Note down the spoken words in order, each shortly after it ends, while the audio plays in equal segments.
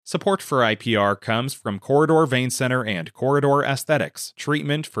Support for IPR comes from Corridor Vein Center and Corridor Aesthetics,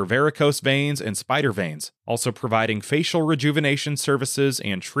 treatment for varicose veins and spider veins, also providing facial rejuvenation services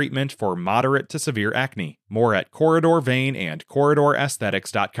and treatment for moderate to severe acne. More at Corridor Vein and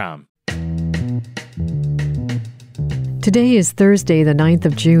CorridorAesthetics.com. Today is Thursday, the 9th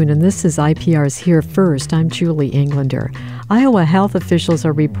of June, and this is IPR's Here First. I'm Julie Englander. Iowa health officials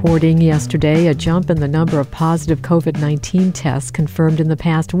are reporting yesterday a jump in the number of positive COVID-19 tests confirmed in the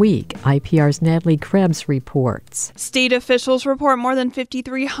past week. IPR's Natalie Krebs reports. State officials report more than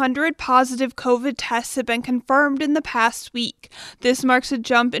 5,300 positive COVID tests have been confirmed in the past week. This marks a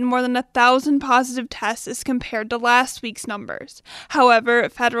jump in more than 1,000 positive tests as compared to last week's numbers. However,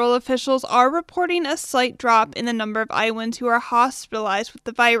 federal officials are reporting a slight drop in the number of Iowans who are hospitalized with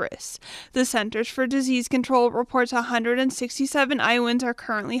the virus. The Centers for Disease Control reports 167 Iowans are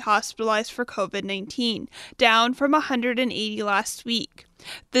currently hospitalized for COVID-19, down from 180 last week.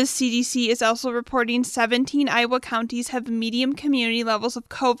 The CDC is also reporting 17 Iowa counties have medium community levels of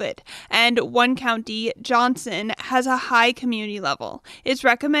COVID, and one county, Johnson, has a high community level. It's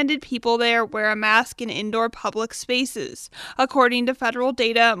recommended people there wear a mask in indoor public spaces. According to federal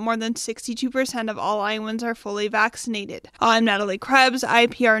data, more than 62% of all Iowans are fully vaccinated. I'm Natalie Krebs,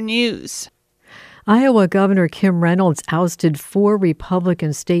 IPR News. Iowa Governor Kim Reynolds ousted 4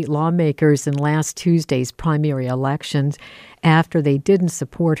 Republican state lawmakers in last Tuesday's primary elections after they didn't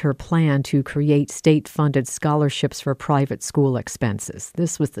support her plan to create state-funded scholarships for private school expenses.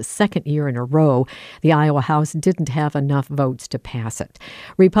 This was the second year in a row the Iowa House didn't have enough votes to pass it.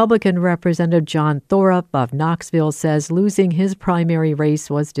 Republican Representative John Thorup of Knoxville says losing his primary race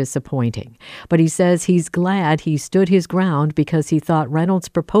was disappointing. But he says he's glad he stood his ground because he thought Reynolds'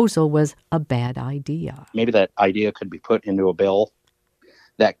 proposal was a bad idea. Maybe that idea could be put into a bill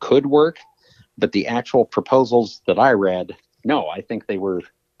that could work, but the actual proposals that I read, no, I think they were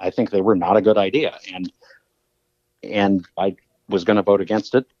not a good idea, and I was going to vote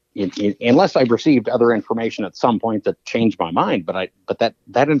against it unless I received other information at some point that changed my mind. But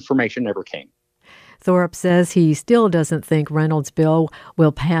that information never came. Thorup says he still doesn't think Reynolds' bill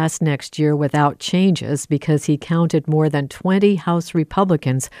will pass next year without changes because he counted more than 20 House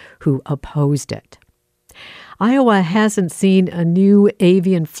Republicans who opposed it. Iowa hasn't seen a new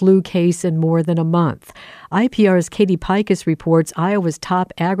avian flu case in more than a month. IPR's Katie Pikus reports Iowa's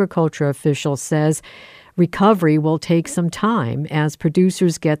top agriculture official says recovery will take some time as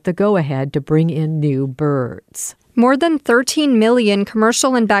producers get the go-ahead to bring in new birds. More than 13 million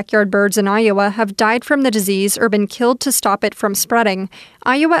commercial and backyard birds in Iowa have died from the disease or been killed to stop it from spreading.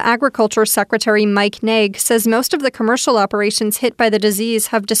 Iowa Agriculture Secretary Mike Naig says most of the commercial operations hit by the disease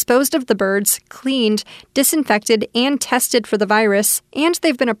have disposed of the birds, cleaned, disinfected, and tested for the virus, and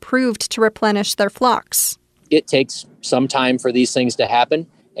they've been approved to replenish their flocks. It takes some time for these things to happen,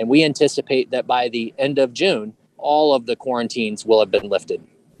 and we anticipate that by the end of June, all of the quarantines will have been lifted.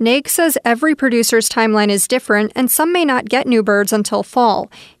 Naig says every producer's timeline is different, and some may not get new birds until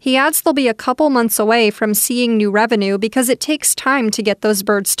fall. He adds they'll be a couple months away from seeing new revenue because it takes time to get those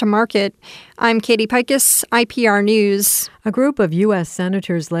birds to market. I'm Katie Pikus, IPR News. A group of U.S.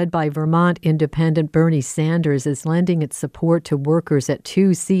 senators led by Vermont independent Bernie Sanders is lending its support to workers at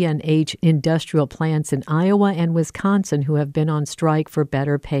 2 CNH industrial plants in Iowa and Wisconsin who have been on strike for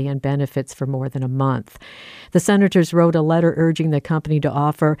better pay and benefits for more than a month. The senators wrote a letter urging the company to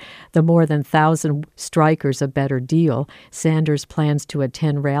offer the more than 1,000 strikers a better deal. Sanders plans to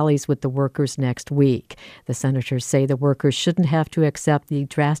attend rallies with the workers next week. The senators say the workers shouldn't have to accept the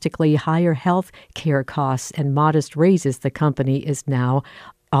drastically higher health care costs and modest raises the company is now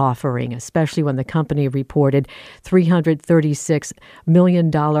offering, especially when the company reported $336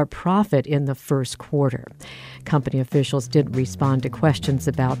 million profit in the first quarter. Company officials didn't respond to questions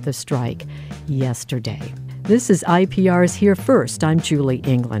about the strike yesterday. This is IPR's Here First. I'm Julie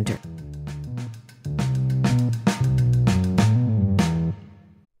Englander.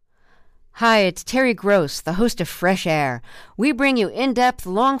 Hi, it's Terry Gross, the host of Fresh Air. We bring you in-depth,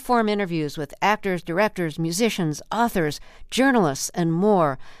 long-form interviews with actors, directors, musicians, authors, journalists, and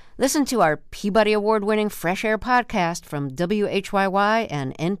more. Listen to our Peabody Award-winning Fresh Air podcast from WHYY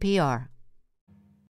and NPR.